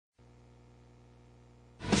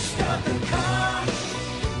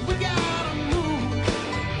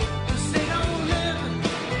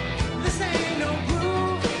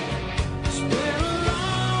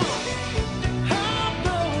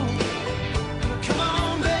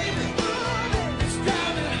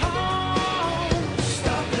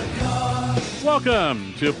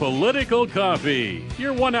Welcome to Political Coffee,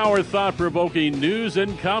 your 1 hour thought-provoking news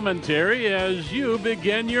and commentary as you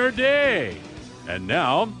begin your day. And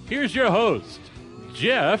now, here's your host,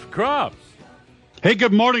 Jeff Kropf. Hey,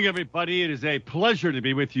 good morning, everybody. It is a pleasure to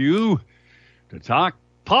be with you to talk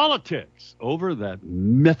politics over that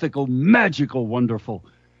mythical, magical, wonderful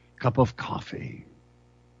cup of coffee.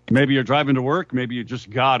 Maybe you're driving to work. Maybe you just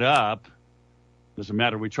got up. Doesn't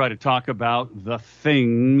matter. We try to talk about the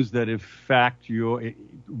things that, in fact,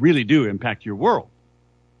 really do impact your world.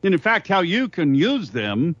 And, in fact, how you can use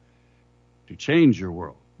them to change your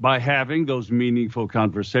world by having those meaningful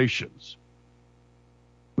conversations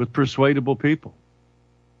with persuadable people.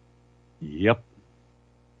 Yep.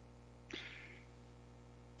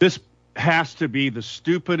 This has to be the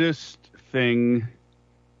stupidest thing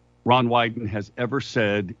Ron Wyden has ever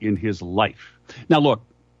said in his life. Now, look.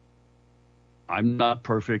 I'm not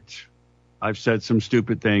perfect. I've said some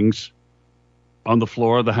stupid things on the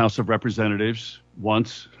floor of the House of Representatives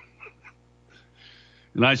once.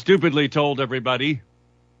 And I stupidly told everybody,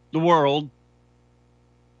 the world,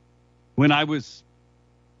 when I was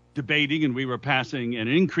debating and we were passing an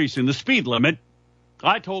increase in the speed limit,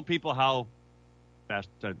 I told people how fast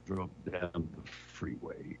I drove down the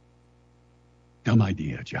freeway. Dumb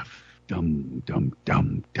idea, Jeff. Dumb.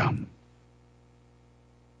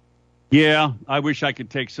 Yeah, I wish I could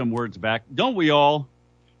take some words back. Don't we all?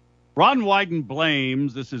 Ron Wyden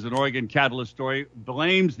blames, this is an Oregon Catalyst story,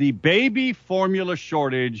 blames the baby formula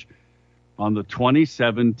shortage on the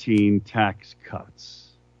 2017 tax cuts,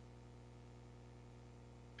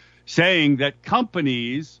 saying that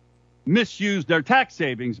companies misused their tax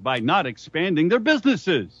savings by not expanding their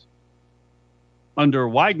businesses. Under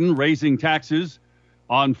Wyden, raising taxes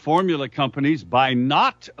on formula companies by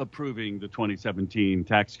not approving the 2017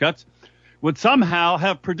 tax cuts would somehow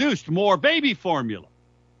have produced more baby formula.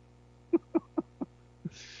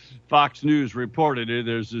 Fox News reported it.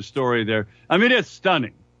 There's a story there. I mean, it's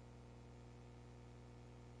stunning.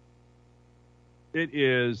 It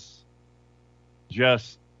is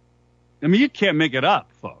just, I mean, you can't make it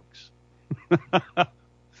up, folks.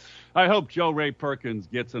 I hope Joe Ray Perkins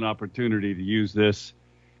gets an opportunity to use this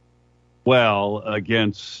well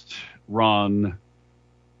against Ron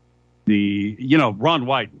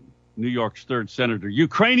Wyden, New York's third senator.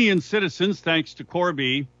 Ukrainian citizens, thanks to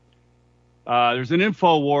Corby, there's an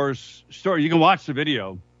InfoWars story. You can watch the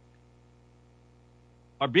video.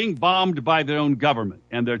 Are being bombed by their own government,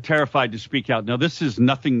 and they're terrified to speak out. Now, this is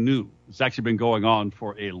nothing new. It's actually been going on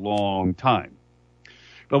for a long time.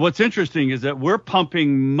 But what's interesting is that we're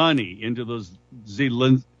pumping money into the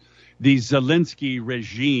Zelensky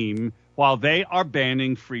regime while they are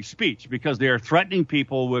banning free speech because they are threatening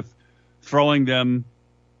people with throwing them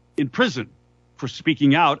in prison for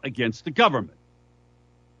speaking out against the government.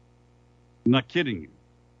 I'm not kidding you.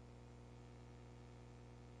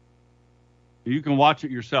 You can watch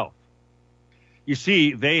it yourself. You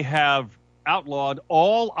see, they have outlawed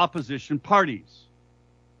all opposition parties,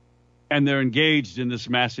 and they're engaged in this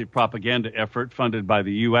massive propaganda effort funded by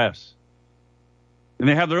the U.S., and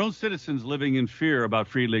they have their own citizens living in fear about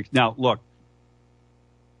free leaks. Now, look,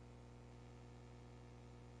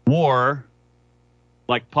 war,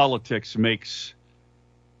 like politics, makes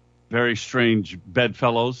very strange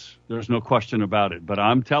bedfellows. There's no question about it. But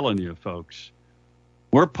I'm telling you, folks,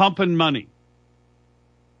 we're pumping money.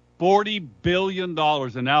 $40 billion.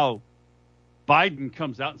 And now Biden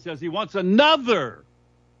comes out and says he wants another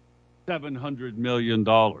 $700 million.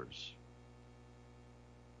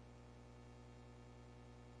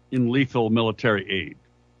 In lethal military aid,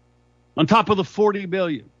 on top of the $40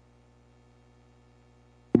 billion.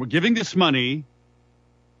 We're giving this money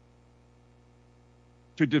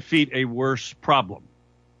to defeat a worse problem,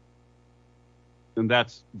 and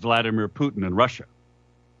that's Vladimir Putin and Russia.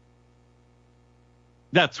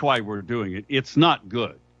 That's why we're doing it. It's not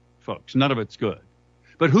good, folks. None of it's good.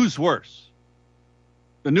 But who's worse?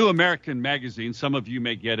 The New American magazine, some of you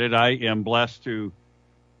may get it. I am blessed to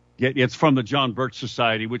it's from the John Birch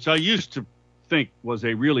Society, which I used to think was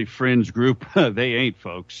a really fringe group. They ain't,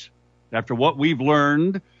 folks. After what we've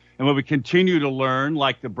learned and what we continue to learn,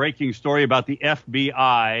 like the breaking story about the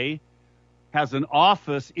FBI has an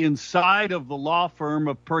office inside of the law firm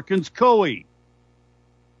of Perkins Coie.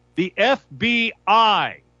 The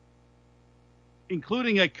FBI,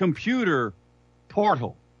 including a computer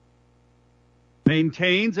portal.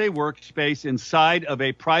 maintains a workspace inside of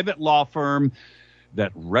a private law firm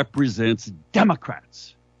that represents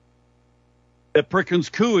Democrats. That Perkins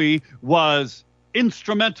Coie was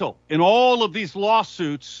instrumental in all of these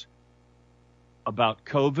lawsuits about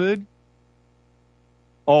COVID,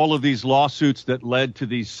 all of these lawsuits that led to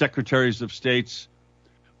these secretaries of states,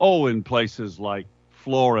 in places like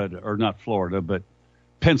Florida, or not Florida, but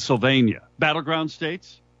Pennsylvania, battleground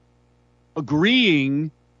states, agreeing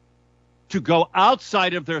to go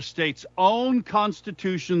outside of their state's own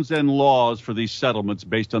constitutions and laws for these settlements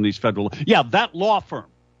based on these federal. Yeah, that law firm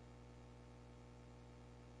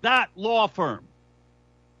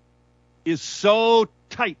is so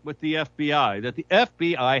tight with the FBI that the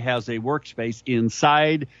FBI has a workspace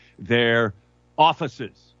inside their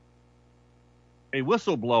offices. A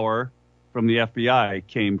whistleblower from the FBI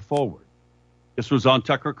came forward. This was on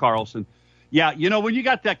Tucker Carlson. Yeah, when you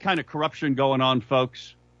got that kind of corruption going on,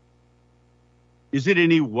 folks, is it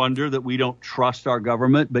any wonder that we don't trust our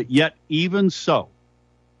government? But yet, even so,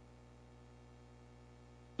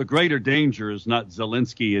 the greater danger is not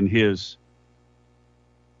Zelensky and his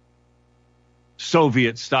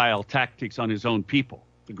Soviet-style tactics on his own people.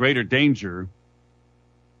 The greater danger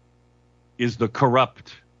is the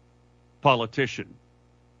corrupt politician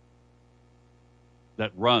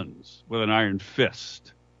that runs with an iron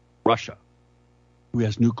fist Russia, who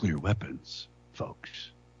has nuclear weapons, folks,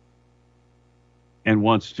 and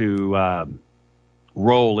wants to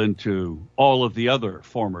roll into all of the other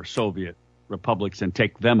former Soviet republics and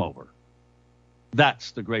take them over.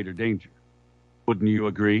 That's the greater danger. Wouldn't you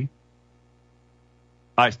agree?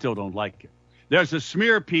 I still don't like it. There's a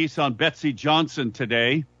smear piece on Betsy Johnson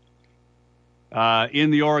today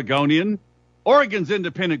in the Oregonian. Oregon's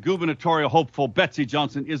independent gubernatorial hopeful Betsy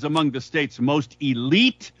Johnson is among the state's most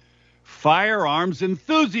elite firearms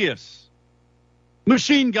enthusiasts,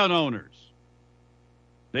 machine gun owners.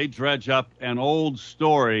 They dredge up an old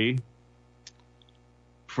story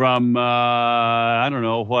from, I don't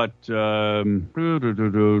know what,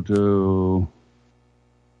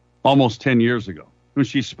 almost 10 years ago, when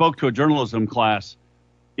she spoke to a journalism class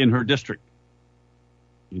in her district.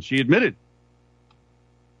 And she admitted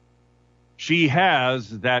she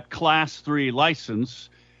has that Class 3 license.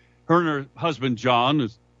 Her and her husband, John,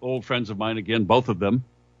 is old friends of mine, again, both of them,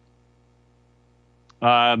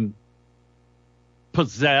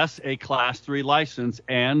 possess a Class 3 license,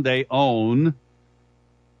 and they own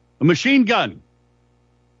a machine gun.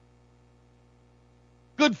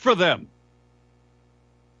 Good for them.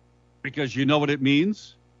 Because you know what it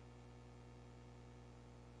means?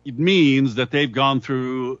 It means that they've gone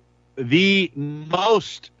through the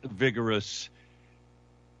most vigorous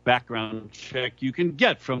background check you can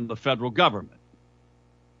get from the federal government.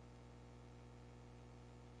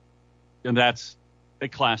 And that's a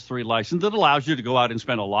Class 3 license that allows you to go out and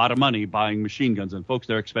spend a lot of money buying machine guns. And folks,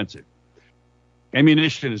 they're expensive.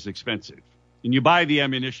 Ammunition is expensive. And you buy the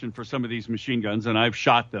ammunition for some of these machine guns, and I've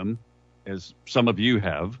shot them, as some of you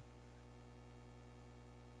have.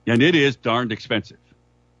 And it is darned expensive.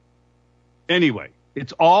 Anyway,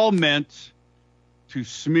 it's all meant to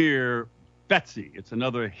smear Betsy. It's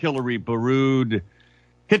another Hillary Baroud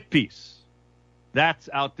hit piece. That's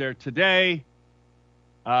out there today.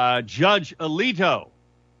 Judge Alito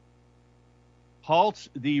halts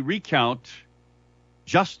the recount.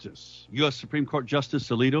 Justice, U.S. Supreme Court Justice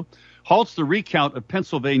Alito, halts the recount of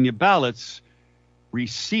Pennsylvania ballots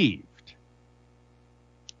received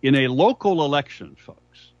in a local election, folks,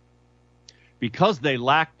 because they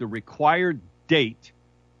lack the required date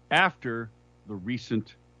after the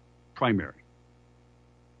recent primary.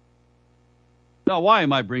 Now, why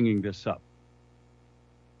am I bringing this up?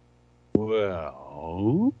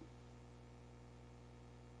 Well,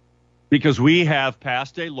 because we have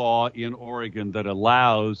passed a law in Oregon that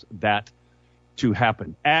allows that to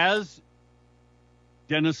happen. As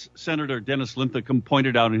Senator Dennis Linthicum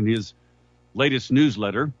pointed out in his latest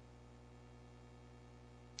newsletter,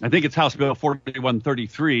 I think it's House Bill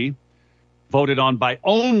 4133, voted on by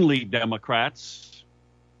only Democrats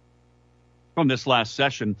from this last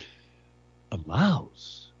session,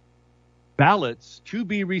 allows ballots to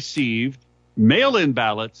be received, mail-in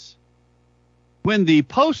ballots, when the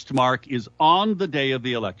postmark is on the day of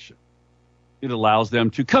the election. It allows them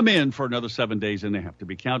to come in for another 7 days and they have to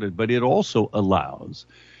be counted. But it also allows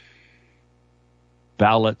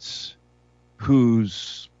ballots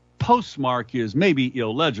whose postmark is maybe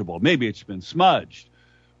illegible, maybe it's been smudged,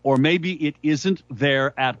 or maybe it isn't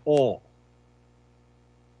there at all.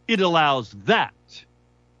 It allows that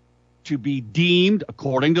to be deemed,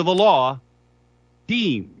 according to the law,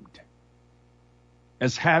 deemed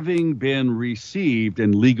as having been received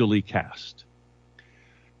and legally cast.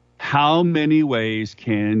 how many ways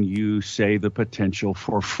can you say the potential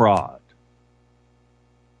for fraud?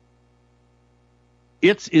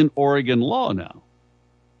 It's in Oregon law now.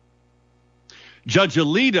 Judge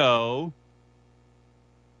Alito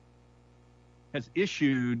has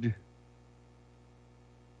issued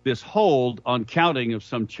this hold on counting of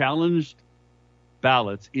some challenged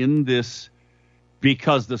ballots in this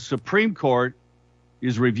because the Supreme Court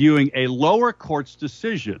is reviewing a lower court's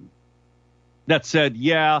decision that said,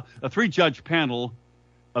 a 3-judge panel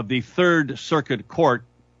of the Third Circuit Court,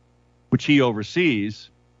 which he oversees,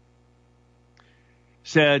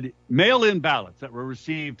 said mail-in ballots that were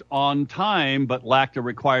received on time but lacked a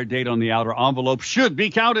required date on the outer envelope should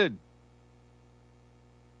be counted.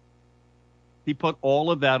 He put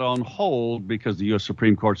all of that on hold because the U.S.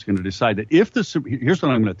 Supreme Court is going to decide that here's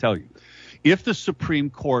what I'm going to tell you. If the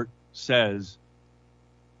Supreme Court says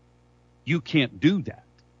you can't do that,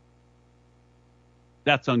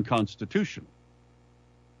 that's unconstitutional.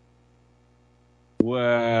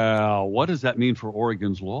 Well, what does that mean for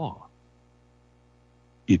Oregon's law?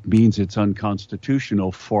 It means it's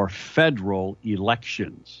unconstitutional for federal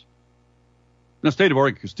elections. Now, the state of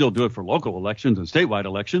Oregon can still do it for local elections and statewide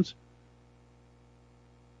elections.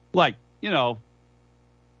 Like,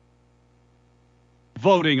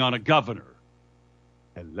 voting on a governor.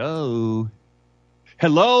 Hello,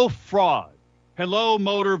 fraud. Hello,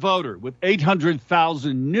 motor voter, with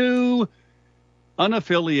 800,000 new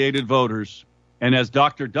unaffiliated voters. And as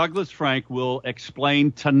Dr. Douglas Frank will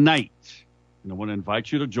explain tonight, and I want to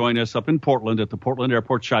invite you to join us up in Portland at the Portland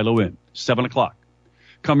Airport Shiloh Inn, 7 o'clock.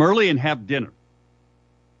 Come early and have dinner.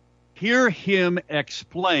 Hear him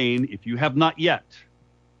explain, if you have not yet,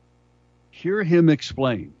 hear him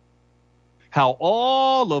explain how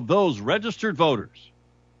all of those registered voters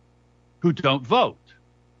who don't vote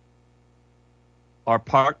are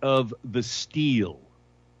part of the steal.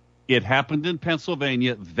 It happened in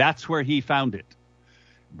Pennsylvania. That's where he found it.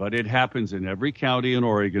 But it happens in every county in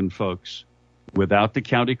Oregon, folks, without the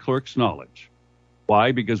county clerk's knowledge.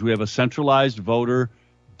 Why? Because we have a centralized voter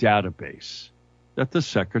database that the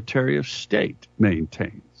Secretary of State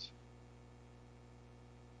maintains.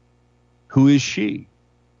 Who is she?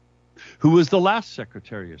 Who was the last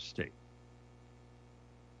Secretary of State?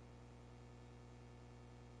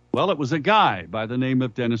 Well, it was a guy by the name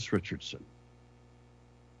of Dennis Richardson.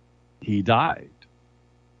 He died.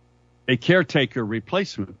 A caretaker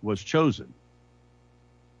replacement was chosen.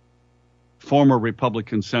 Former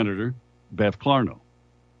Republican Senator Bev Clarno,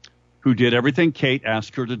 who did everything Kate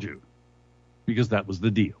asked her to do, because that was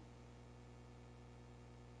the deal.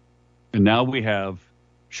 And now we have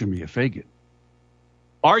Shamia Fagan,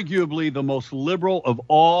 arguably the most liberal of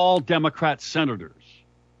all Democrat senators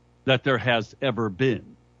that there has ever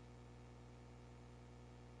been.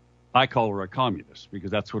 I call her a communist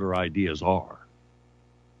because that's what her ideas are.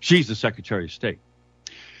 She's the Secretary of State.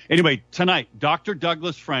 Anyway, tonight, Dr.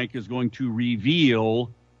 Douglas Frank is going to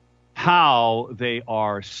reveal how they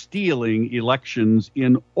are stealing elections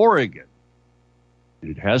in Oregon. And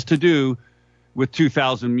it has to do with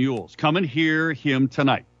 2,000 mules. Come and hear him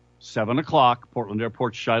tonight, 7 o'clock, Portland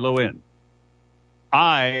Airport, Shiloh Inn.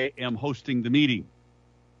 I am hosting the meeting.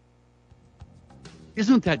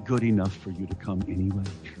 Isn't that good enough for you to come anyway?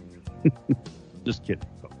 Just kidding,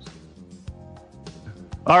 folks.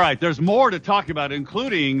 All right, there's more to talk about,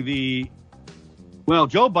 including Joe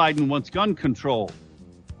Biden wants gun control,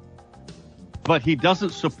 but he doesn't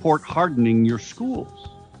support hardening your schools.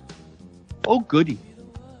 Oh, goody.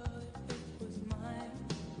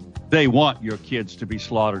 They want your kids to be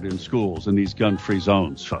slaughtered in schools in these gun-free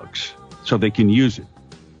zones, folks, so they can use it.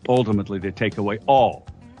 Ultimately, they take away all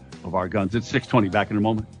of our guns. It's 6:20. Back in a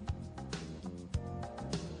moment.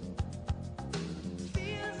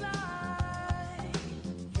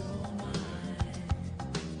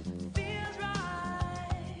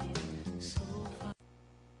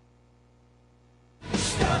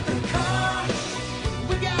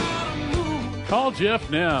 Call Jeff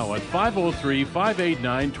now at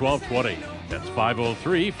 503-589-1220. That's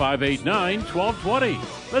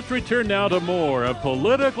 503-589-1220. Let's return now to more of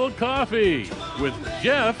Political Coffee with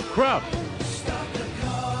Jeff Krupp.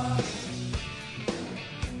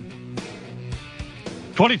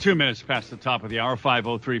 "22 minutes past the top of the hour,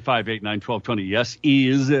 503-589-1220. Yes,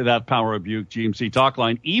 is that Power of Butte GMC talk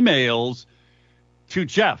line. Emails to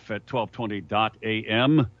Jeff at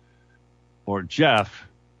 1220.am or Jeff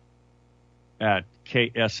at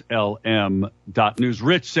kslm.news.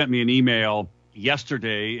 Rich sent me an email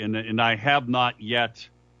yesterday, and I have not yet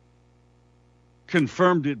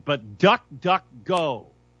confirmed it, but DuckDuckGo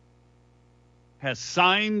has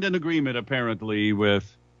signed an agreement, apparently,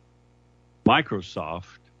 with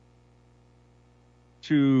Microsoft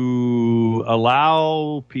to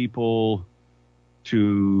allow people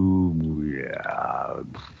to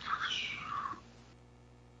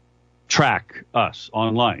track us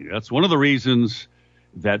online. That's one of the reasons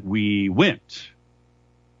that we went.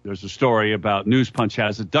 There's a story about News Punch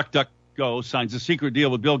has it. DuckDuckGo signs a secret deal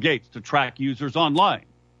with Bill Gates to track users online.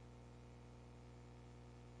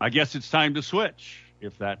 I guess it's time to switch.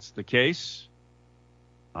 If that's the case,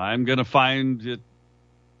 I'm going to find it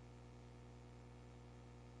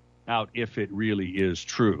out if it really is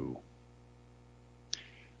true.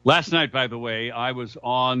 Last night, by the way, I was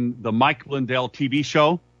on the Mike Lindell TV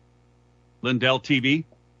show, Lindell TV,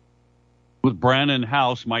 with Brannon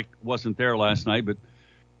House. Mike wasn't there last night, but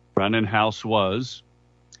Brannon House was.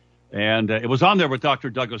 And it was on there with Dr.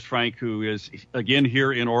 Douglas Frank, who is, again,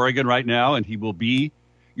 here in Oregon right now, and he will be.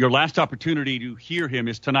 Your last opportunity to hear him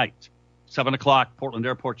is tonight, 7 o'clock, Portland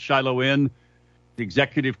Airport, Shiloh Inn, the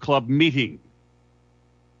Executive Club meeting.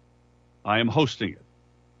 I am hosting it.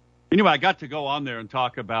 Anyway, I got to go on there and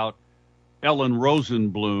talk about Ellen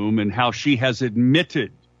Rosenblum and how she has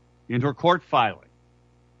admitted in her court filing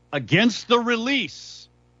against the release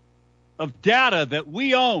of data that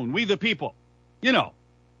we own, we the people. You know,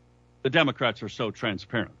 the Democrats are so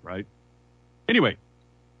transparent, right? Anyway,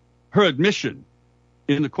 her admission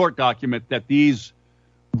in the court document that these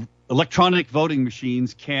electronic voting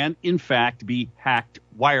machines can, in fact, be hacked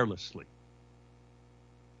wirelessly.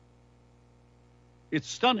 It's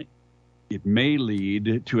stunning. It may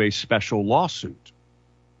lead to a special lawsuit.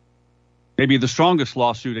 Maybe the strongest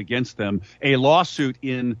lawsuit against them, a lawsuit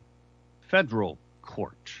in federal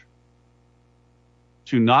court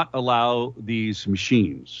to not allow these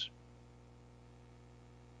machines,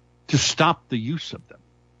 to stop the use of them.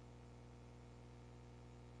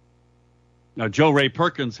 Now, Jo Ray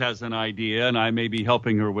Perkins has an idea, and I may be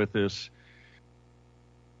helping her with this,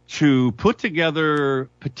 to put together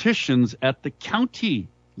petitions at the county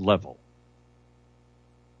level,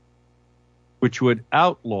 which would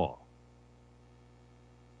outlaw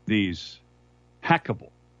these hackable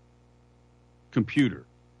computer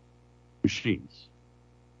machines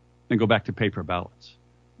and go back to paper ballots.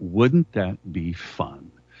 Wouldn't that be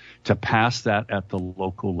fun to pass that at the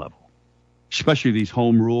local level, especially these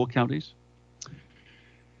home rule counties?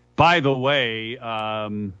 By the way,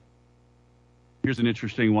 here's an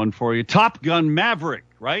interesting one for you. Top Gun Maverick,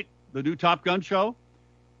 right? The new Top Gun show.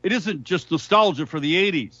 It isn't just nostalgia for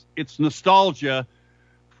the 80s. It's nostalgia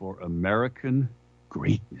for American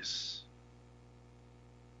greatness.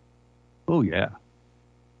 Oh, yeah.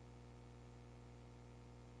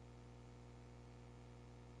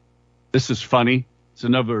 This is funny. It's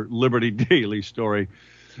another Liberty Daily story.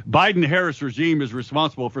 Biden-Harris regime is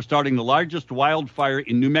responsible for starting the largest wildfire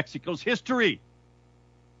in New Mexico's history.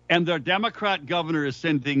 And their Democrat governor is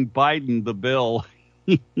sending Biden the bill.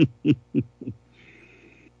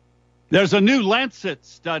 There's a new Lancet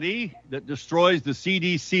study that destroys the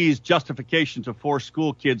CDC's justification to force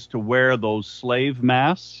school kids to wear those slave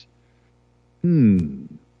masks. And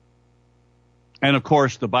of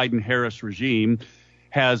course, the Biden-Harris regime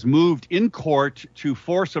has moved in court to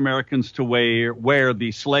force Americans to wear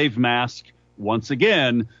the slave mask once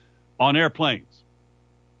again on airplanes.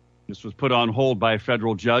 This was put on hold by a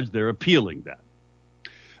federal judge. They're appealing that.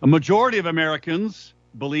 A majority of Americans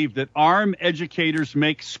believe that armed educators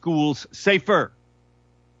make schools safer.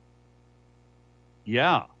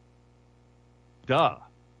 Yeah. Duh.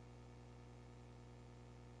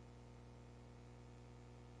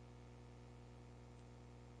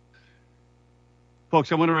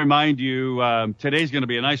 Folks, I want to remind you, today's going to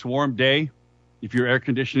be a nice warm day. If your air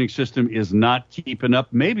conditioning system is not keeping up,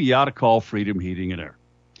 maybe you ought to call Freedom Heating and Air.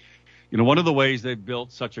 You know, one of the ways they've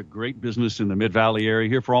built such a great business in the Mid-Valley area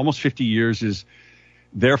here for almost 50 years is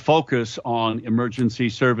their focus on emergency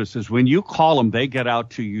services. When you call them, they get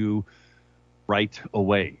out to you right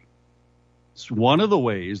away. It's one of the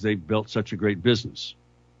ways they've built such a great business.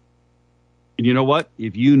 And you know what?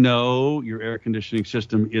 If you know your air conditioning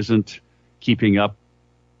system isn't keeping up,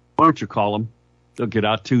 why don't you call them? They'll get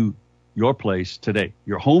out to your place today,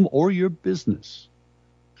 your home or your business.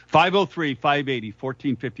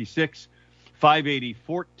 503-580-1456.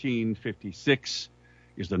 580-1456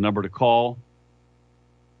 is the number to call.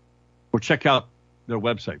 Or check out their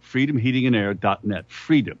website, freedomheatingandair.net.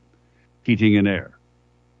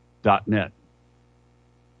 freedomheatingandair.net.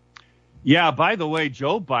 Yeah, by the way,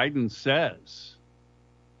 Joe Biden says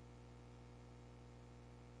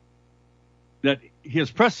that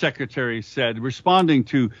his press secretary said, responding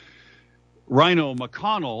to Rhino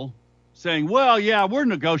McConnell, saying, well, yeah, we're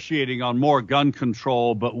negotiating on more gun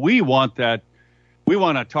control, but we want to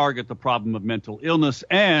target the problem of mental illness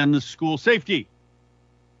and school safety.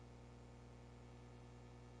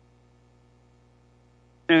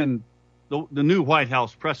 And the new White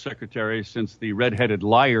House press secretary, since the redheaded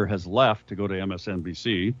liar has left to go to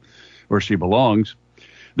MSNBC, where she belongs,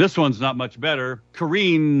 this one's not much better.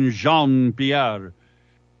 Karine Jean-Pierre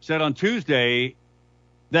said on Tuesday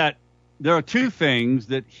that there are two things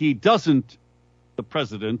that he doesn't, the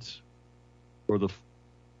president, or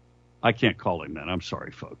I can't call him that. I'm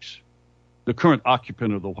sorry, folks. The current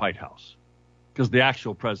occupant of the White House, because the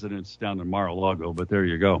actual president's down in Mar-a-Lago, but there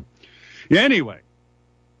you go. Anyway,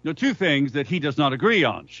 there are two things that he does not agree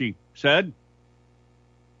on, she said.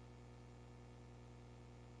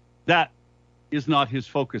 That is not his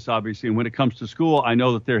focus, obviously. And when it comes to school, I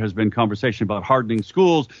know that there has been conversation about hardening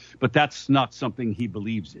schools, but that's not something he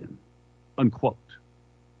believes in, unquote,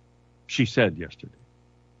 she said yesterday.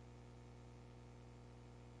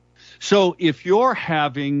 So if you're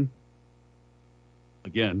having,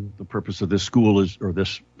 again, the purpose of this school is, or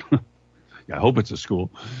this, I hope it's a school.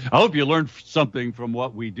 I hope you learn something from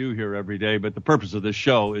what we do here every day, but the purpose of this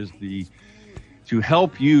show is to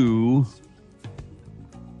help you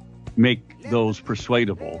make those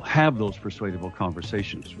persuadable, have those persuadable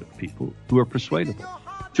conversations with people who are persuadable.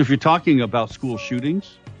 So if you're talking about school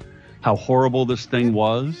shootings, how horrible this thing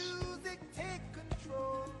was,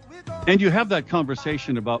 and you have that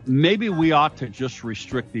conversation about maybe we ought to just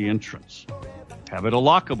restrict the entrance, have it a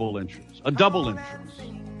lockable entrance, a double entrance.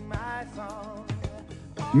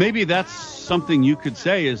 Maybe that's something you could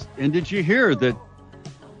say is, and did you hear that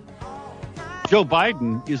Joe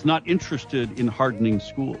Biden is not interested in hardening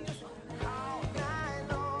schools?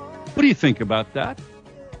 What do you think about that?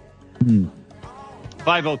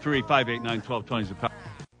 503-589-1220 is the power.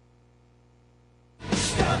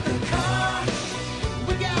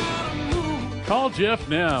 Call Jeff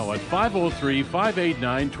now at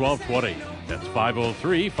 503-589-1220. That's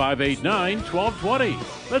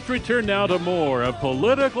 503-589-1220. Let's return now to more of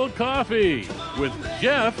Political Coffee with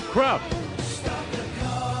Jeff Krupp.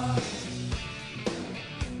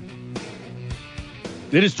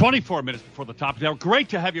 It is 24 minutes before the top of the hour. Great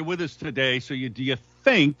to have you with us today. So do you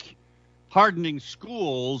think hardening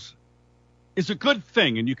schools is a good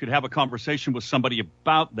thing? And you could have a conversation with somebody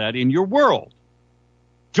about that in your world.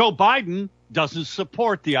 Joe Biden doesn't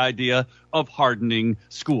support the idea of hardening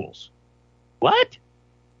schools. What?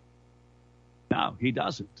 No, he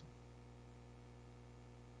doesn't.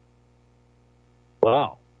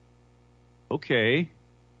 Wow. Okay.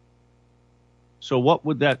 So what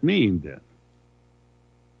would that mean then?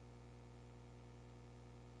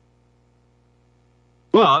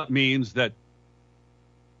 Well, it means that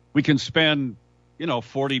we can spend,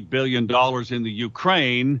 $40 billion in the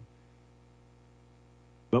Ukraine,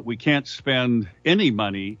 but we can't spend any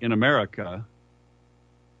money in America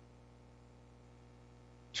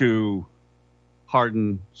to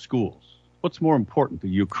harden schools. What's more important, the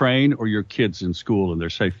Ukraine or your kids in school and their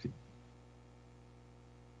safety?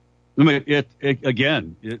 I mean,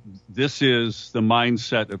 this is the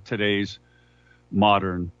mindset of today's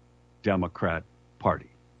modern Democrat Party.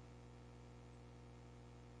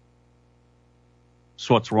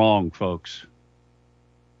 So what's wrong, folks?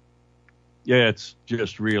 Yeah, it's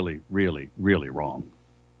just really, really, really wrong.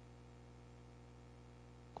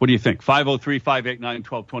 What do you think?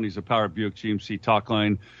 503-589-1220 is the Power Buick GMC talk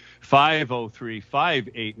line.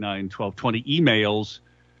 503-589-1220. Emails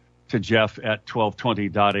to Jeff at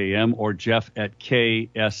 1220.am or Jeff at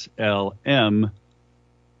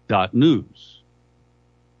KSLM.news.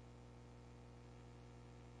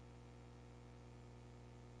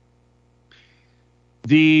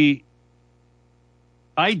 The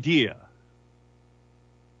idea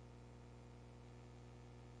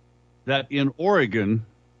that in Oregon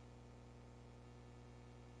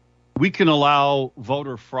we can allow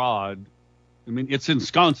voter fraud, I mean, it's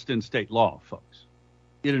ensconced in state law, folks.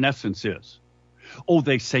 It in essence is. Oh,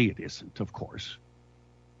 they say it isn't, of course.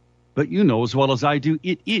 But you know as well as I do,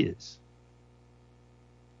 it is.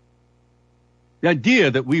 The idea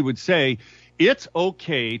that we would say it's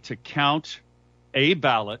okay to count a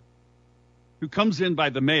ballot who comes in by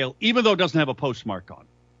the mail, even though it doesn't have a postmark on.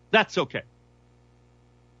 That's okay.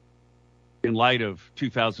 In light of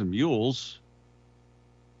 2,000 mules,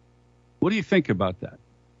 what do you think about that?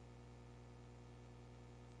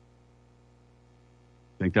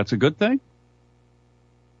 Think that's a good thing?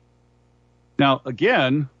 Now,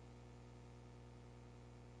 again,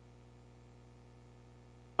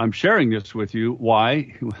 I'm sharing this with you.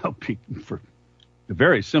 Why? Well, for a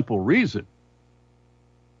very simple reason.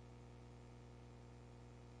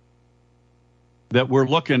 That we're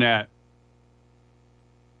looking,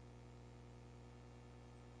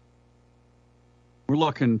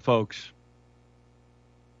 folks,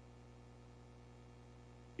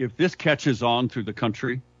 if this catches on through the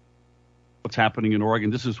country, what's happening in Oregon,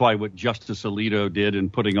 this is why what Justice Alito did in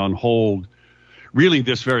putting on hold really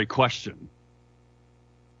this very question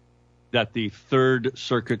that the Third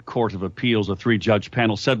Circuit Court of Appeals, a 3-judge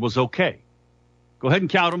panel, said was okay. Go ahead and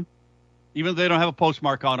count them, even if they don't have a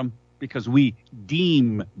postmark on them, because we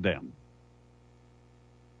deem them.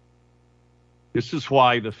 This is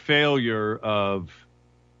why the failure of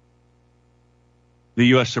the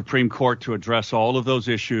U.S. Supreme Court to address all of those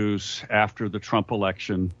issues after the Trump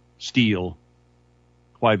election,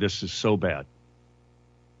 why this is so bad.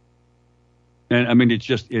 And I mean,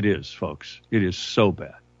 it is, folks. It is so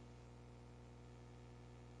bad.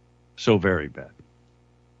 So very bad.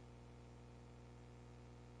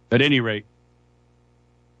 At any rate,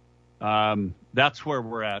 that's where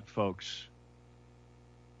we're at, folks.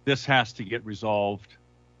 This has to get resolved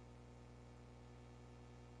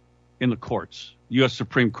in the courts. U.S.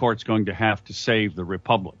 Supreme Court's going to have to save the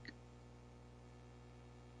republic.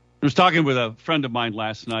 I was talking with a friend of mine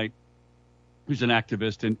last night who's an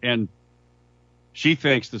activist, and she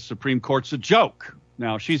thinks the Supreme Court's a joke.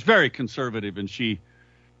 Now, she's very conservative, and she,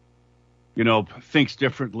 thinks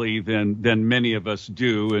differently than many of us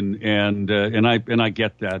do, and I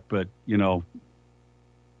get that, but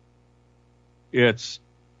it's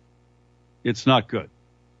not good.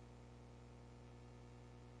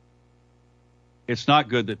 It's not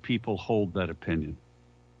good that people hold that opinion.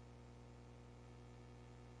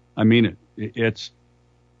 I mean it.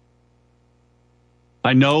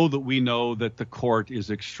 I know that we know that the court is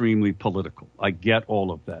extremely political. I get all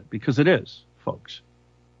of that because it is, folks.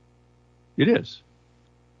 It is.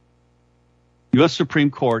 U.S.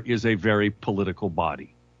 Supreme Court is a very political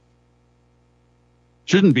body.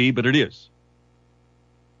 Shouldn't be, but it is.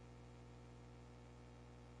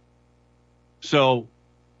 So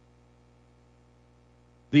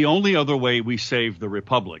the only other way we save the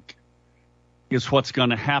republic is what's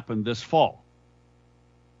going to happen this fall.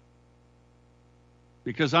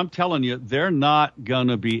 Because I'm telling you, they're not going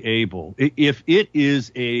to be able, if it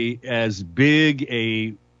is as big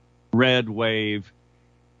a red wave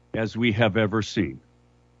as we have ever seen,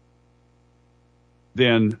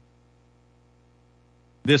 then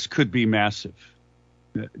this could be massive.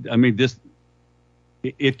 I mean,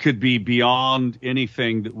 it could be beyond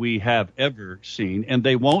anything that we have ever seen, and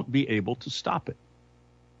they won't be able to stop it.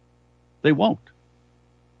 They won't.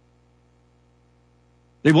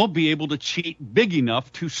 They won't be able to cheat big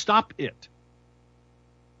enough to stop it.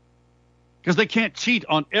 Because they can't cheat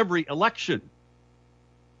on every election.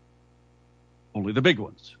 Only the big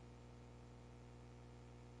ones.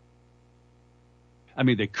 I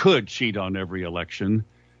mean, they could cheat on every election,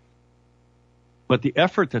 but the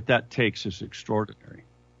effort that takes is extraordinary.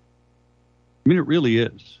 I mean, it really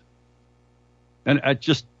is. And at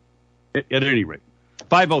any rate,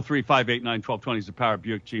 503-589-1220 is the Power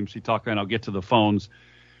Buick GMC Talk, and I'll get to the phones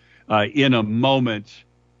in a moment.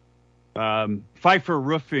 Pfeiffer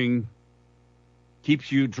Roofing keeps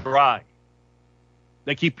you dry.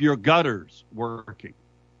 They keep your gutters working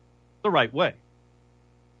the right way.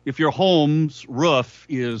 If your home's roof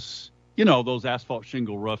is, those asphalt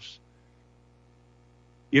shingle roofs,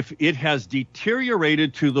 if it has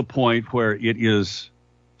deteriorated to the point where it is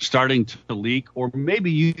starting to leak, or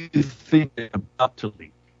maybe you think it's about to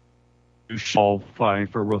leak, you should call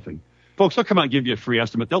Pfeiffer Roofing. Folks, they'll come out and give you a free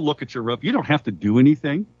estimate. They'll look at your roof. You don't have to do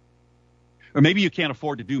anything. Or maybe you can't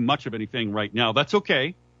afford to do much of anything right now. That's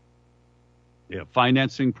okay. They have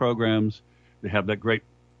financing programs. They have that great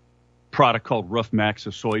product called Roof Max, a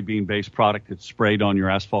soybean-based product that's sprayed on your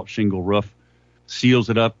asphalt shingle roof, seals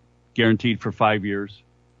it up, guaranteed for 5 years.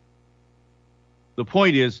 The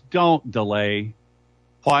point is, don't delay.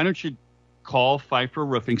 Why don't you call Pfeiffer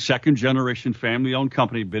Roofing, second-generation family-owned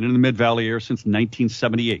company, been in the Mid-Valley area since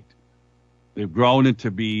 1978. They've grown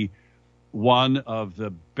into be one of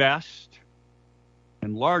the best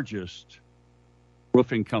and largest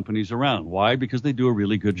roofing companies around. Why? Because they do a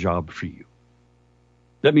really good job for you.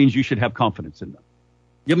 That means you should have confidence in them.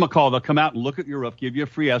 Give them a call. They'll come out and look at your roof, give you a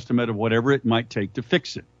free estimate of whatever it might take to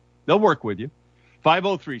fix it. They'll work with you.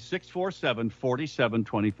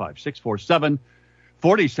 503-647-4725.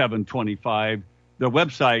 647-4725. Their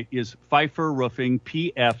website is Pfeiffer Roofing,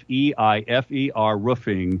 Pfeifer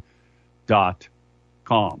roofing.com.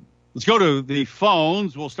 Let's go to the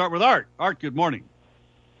phones. We'll start with Art. Art, good morning.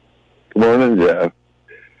 Good morning, Jeff.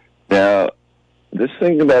 Now, this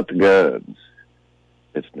thing about the guns,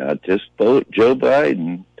 it's not just Joe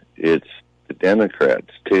Biden, it's the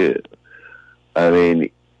Democrats, too. I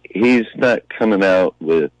mean, he's not coming out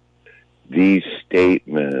with these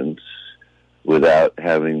statements without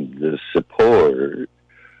having the support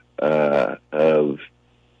of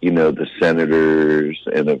the senators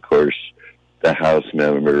and, of course, the House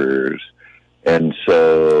members. And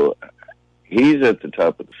so he's at the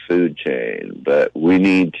top of the food chain, but we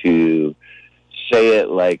need to say it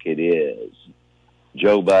like it is.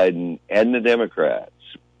 Joe Biden and the Democrats,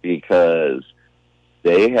 because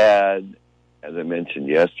they had, as I mentioned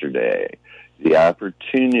yesterday, the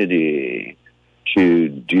opportunity to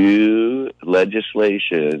do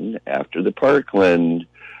legislation after the Parkland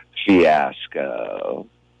fiasco,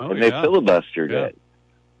 and they filibustered it.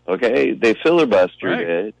 Okay, they filibustered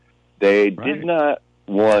it. They did not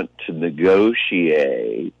want to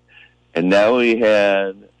negotiate, and now we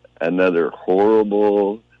had another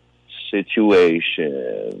horrible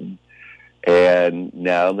situation, and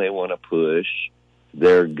now they want to push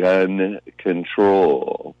their gun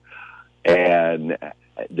control, and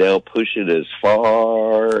they'll push it as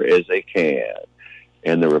far as they can.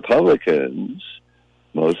 And the Republicans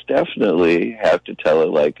most definitely have to tell it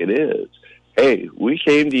like it is. Hey, we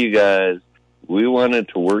came to you guys. We wanted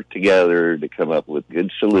to work together to come up with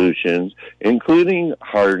good solutions, including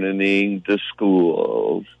hardening the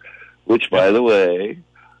schools, which, by the way,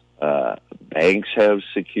 banks have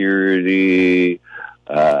security,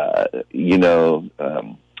 courthouses.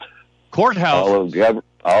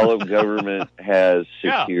 All of government has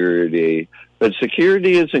security, but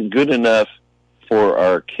security isn't good enough for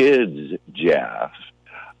our kids, Jeff,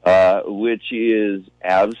 which is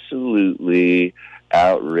absolutely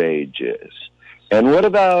outrageous. And what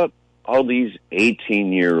about all these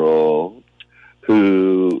 18-year-olds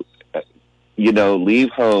who,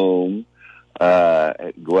 leave home,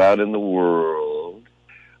 go out in the world,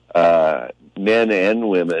 men and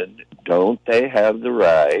women, don't they have the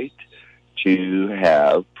right to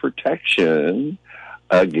have protection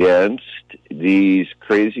against these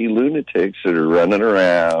crazy lunatics that are running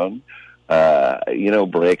around,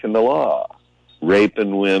 breaking the law,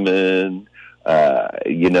 raping women,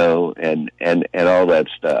 and all that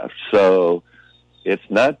stuff. So it's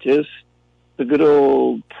not just the good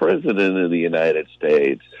old president of the United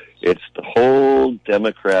States. It's the whole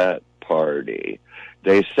Democrat Party.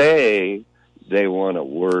 They say they want to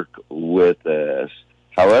work with us.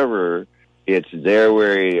 However, it's their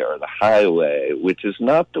way or the highway, which is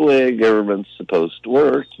not the way government's supposed to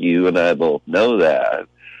work. You and I both know that.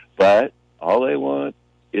 But all they want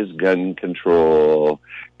is gun control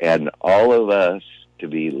and all of us to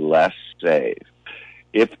be less safe.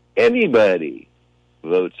 If anybody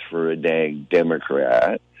votes for a dang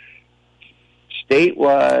Democrat,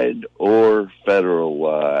 statewide or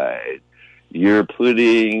federal-wide, you're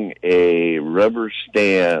putting a rubber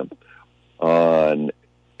stamp on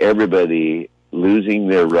everybody losing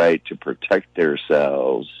their right to protect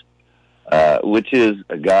themselves, which is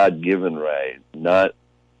a God-given right, not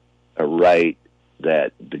a right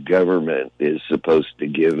that the government is supposed to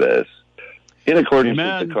give us in accordance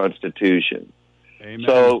with the Constitution. Amen.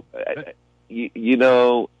 So, we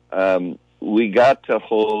got to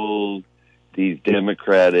hold these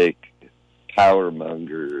Democratic power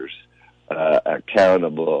mongers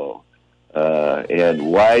accountable.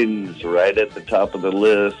 And Wyden's right at the top of the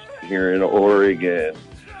list here in Oregon.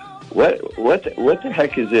 What the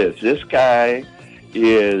heck is this? This guy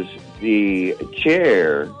is the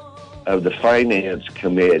chair of the Finance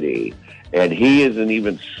Committee, and he isn't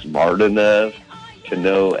even smart enough to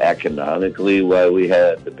know economically why we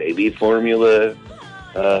had the baby formula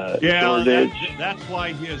shortage. That's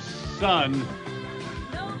why his son,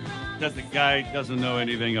 that the guy doesn't know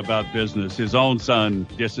anything about business. His own son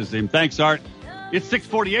disses him. Thanks, Art. It's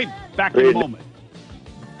 6:48. Back in a moment.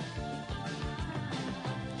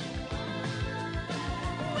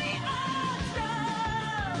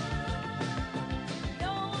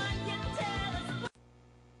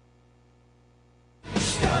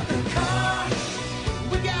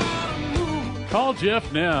 Call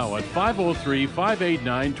Jeff now at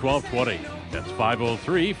 503-589-1220. That's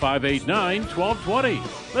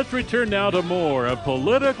 503-589-1220. Let's return now to more of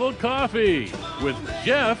Political Coffee with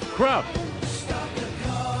Jeff Krupp.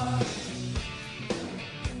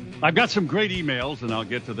 I've got some great emails, and I'll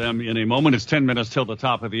get to them in a moment. It's 10 minutes till the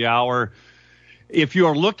top of the hour. If you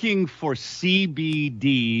are looking for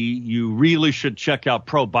CBD, you really should check out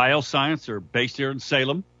Pro Bioscience. They're based here in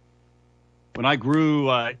Salem. When I grew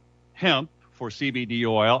hemp for CBD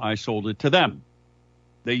oil, I sold it to them.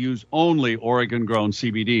 They use only Oregon-grown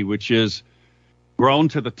CBD, which is grown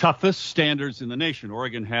to the toughest standards in the nation.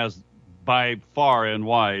 Oregon has, by far and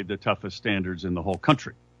wide, the toughest standards in the whole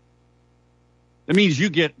country. That means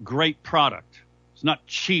you get great product. It's not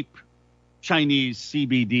cheap Chinese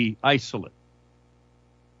CBD isolate.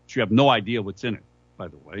 But you have no idea what's in it, by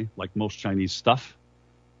the way, like most Chinese stuff.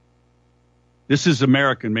 This is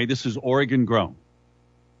American made. This is Oregon grown.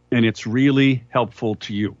 And it's really helpful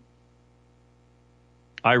to you.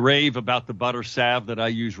 I rave about the butter salve that I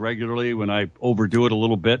use regularly when I overdo it a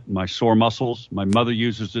little bit, my sore muscles. My mother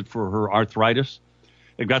uses it for her arthritis.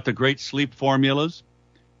 They've got the great sleep formulas.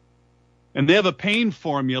 And they have a pain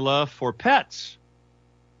formula for pets,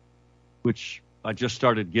 which I just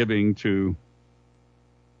started giving to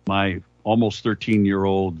my almost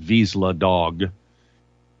 13-year-old Vizsla dog,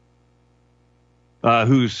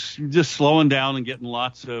 who's just slowing down and getting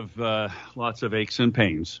lots of aches and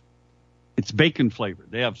pains. It's bacon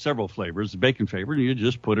flavored. They have several flavors. The bacon flavored, and you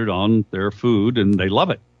just put it on their food, and they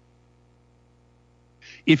love it.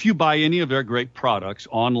 If you buy any of their great products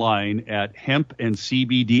online at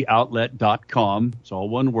hempandcbdoutlet.com, it's all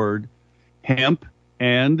one word,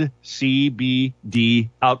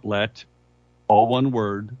 hempandcbdoutlet, all one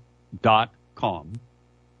word, .com.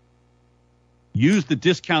 Use the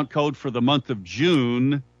discount code for the month of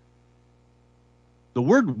June, the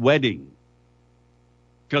word wedding,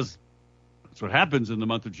 because that's what happens in the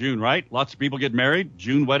month of June, right? Lots of people get married,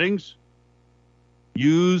 June weddings.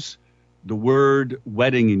 Use the word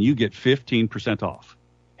wedding and you get 15% off.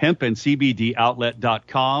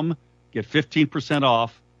 hempandcbdoutlet.com. Get 15%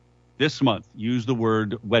 off this month. Use the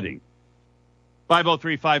word wedding.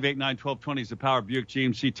 503-589-1220 is the Power Buick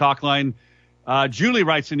GMC talk line. Julie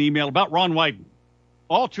writes an email about Ron Wyden.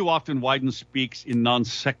 All too often, Wyden speaks in non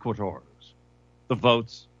sequiturs. The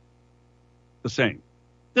votes, the same.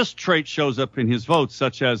 This trait shows up in his votes,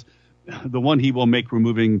 such as the one he will make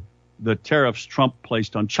removing the tariffs Trump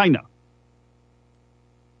placed on China.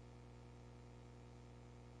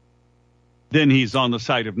 Then he's on the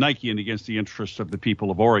side of Nike and against the interests of the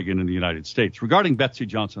people of Oregon and the United States. Regarding Betsy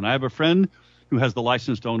Johnson, I have a friend who has the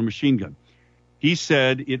license to own a machine gun. He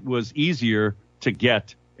said it was easier to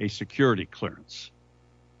get a security clearance.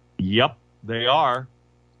 Yep, they are.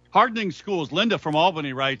 Hardening schools. Linda from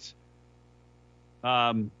Albany writes,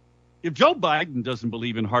 if Joe Biden doesn't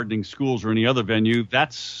believe in hardening schools or any other venue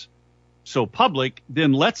that's so public,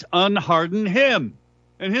 then let's unharden him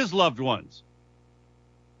and his loved ones.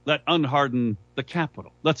 Let unharden the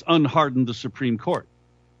Capitol. Let's unharden the Supreme Court.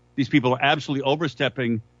 These people are absolutely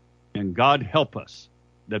overstepping, and God help us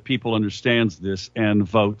that people understands this and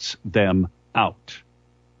votes them out.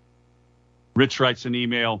 Rich writes an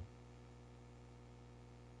email.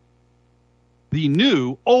 The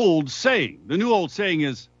new old saying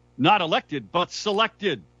is not elected, but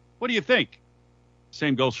selected. What do you think?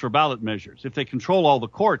 Same goes for ballot measures. If they control all the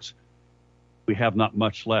courts, we have not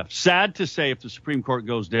much left. Sad to say, if the Supreme Court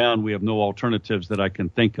goes down, we have no alternatives that I can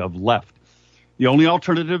think of left. The only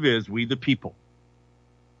alternative is we, the people,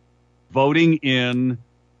 voting in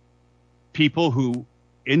people who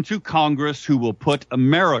into Congress who will put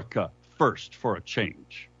America first for a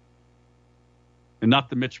change, and not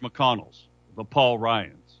the Mitch McConnells, the Paul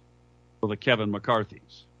Ryans, or the Kevin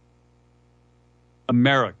McCarthys.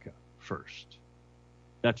 America first.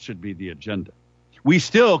 That should be the agenda. We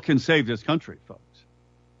still can save this country, folks.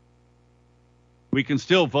 We can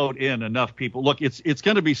still vote in enough people. Look, it's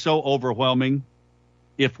going to be so overwhelming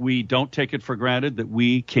if we don't take it for granted that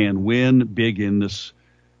we can win big in this,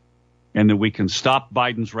 and that we can stop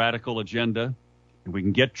Biden's radical agenda, and we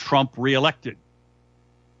can get Trump reelected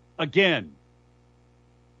again,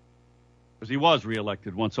 because he was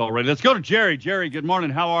reelected once already. Let's go to Jerry. Jerry, good morning.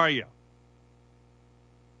 How are you?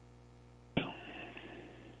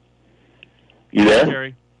 You there?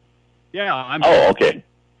 Jerry? Yeah, I'm. Oh, okay.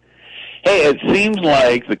 Hey, it seems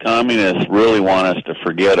like the communists really want us to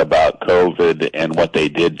forget about COVID and what they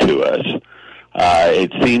did to us.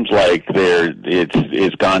 It seems like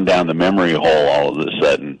it's gone down the memory hole all of a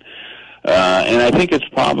sudden. And I think it's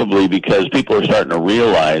probably because people are starting to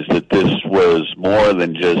realize that this was more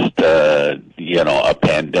than just, a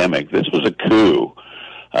pandemic. This was a coup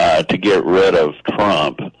to get rid of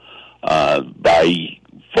Trump by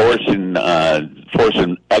forcing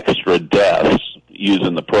extra deaths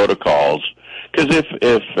using the protocols. Because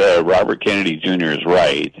if Robert Kennedy Jr. is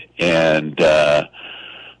right, and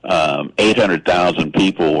 800,000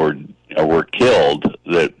 people were killed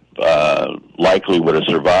that likely would have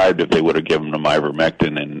survived if they would have given them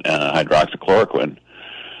ivermectin and hydroxychloroquine,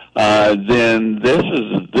 then this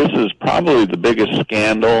is probably the biggest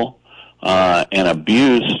scandal and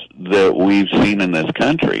abuse that we've seen in this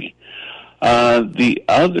country. The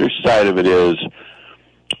other side of it is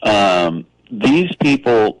these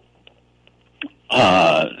people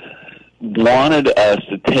wanted us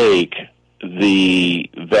to take the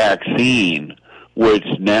vaccine, which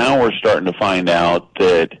now we're starting to find out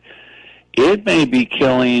that it may be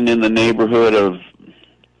killing in the neighborhood of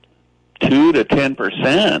 2 to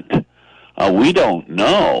 10% We don't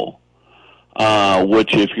know.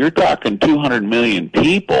 Which, if you're talking 200 million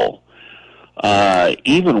people,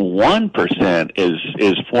 even 1%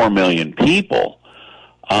 is 4 million people.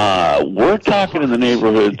 We're talking in the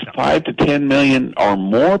neighborhoods 5 to 10 million or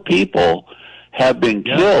more people have been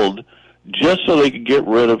killed just so they could get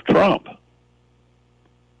rid of Trump.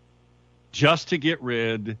 Just to get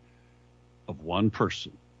rid of one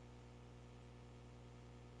person.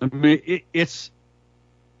 I mean, it's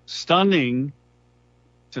stunning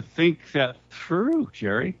to think that through,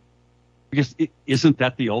 Jerry. Because isn't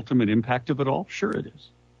that the ultimate impact of it all? Sure it is.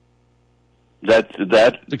 That's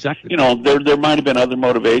exactly. You know, there might have been other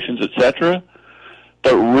motivations, etc.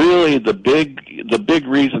 But really, the big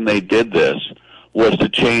reason they did this was to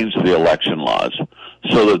change the election laws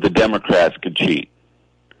so that the Democrats could cheat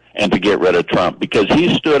and to get rid of Trump, because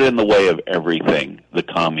he stood in the way of everything the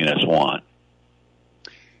communists want.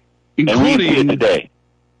 And we see it today.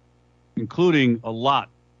 Including a lot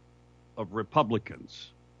of Republicans.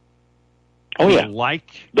 Oh, yeah.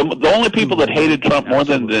 The only people that hated Trump more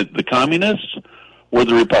than the communists were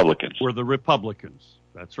the Republicans.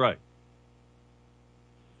 That's right.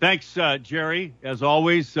 Thanks, Jerry. As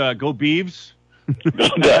always, go Beavs. Go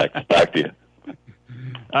Ducks. Back to you.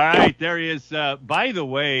 All right, there he is. By the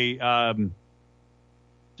way,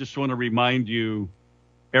 just want to remind you,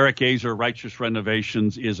 Eric Azer, Righteous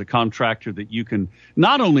Renovations, is a contractor that you can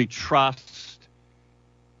not only trust,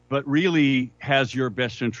 but really has your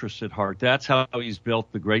best interests at heart. That's how he's built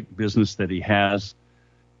the great business that he has.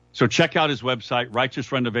 So check out his website,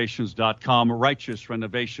 righteousrenovations.com,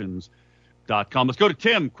 righteousrenovations.com. Let's go to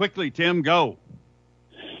Tim. Quickly, Tim, go.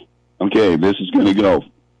 Okay, this is going to go.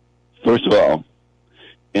 First of all,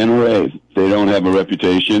 NRA, they don't have a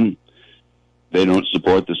reputation. They don't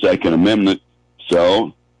support the Second Amendment.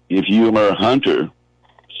 So if you are a hunter,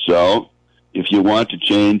 so if you want to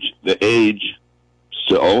change the age,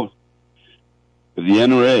 so the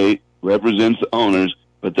NRA represents the owners,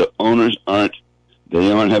 but the owners they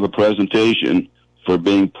don't have a presentation for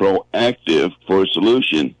being proactive for a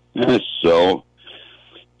solution. So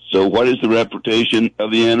what is the reputation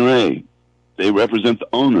of the NRA? They represent the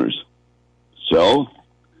owners. So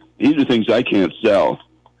these are things I can't sell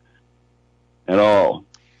at all.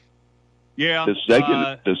 Yeah. The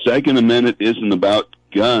Second Amendment isn't about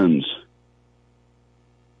guns.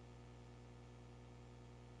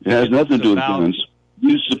 It has nothing to do with guns.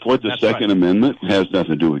 You support the Second Amendment. It has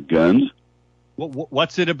nothing to do with guns.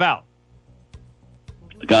 What's it about?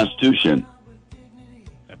 The Constitution.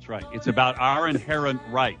 That's right. It's about our inherent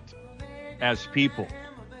right as people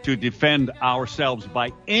to defend ourselves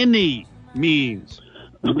by any means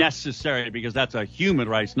necessary, because that's a human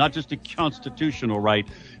right. It's not just a constitutional right,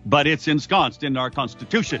 but it's ensconced in our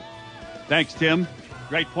Constitution. Thanks, Tim.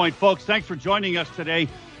 Great point, folks. Thanks for joining us today.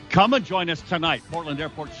 Come and join us tonight, Portland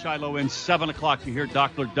Airport, Shiloh, in 7 o'clock to hear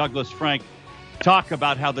Dr. Douglas Frank talk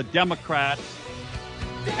about how the Democrats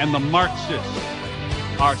and the Marxists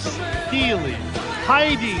are stealing,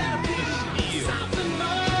 hiding the steal,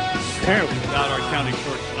 apparently without our county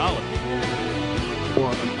clerk's knowledge or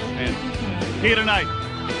understanding. See you tonight.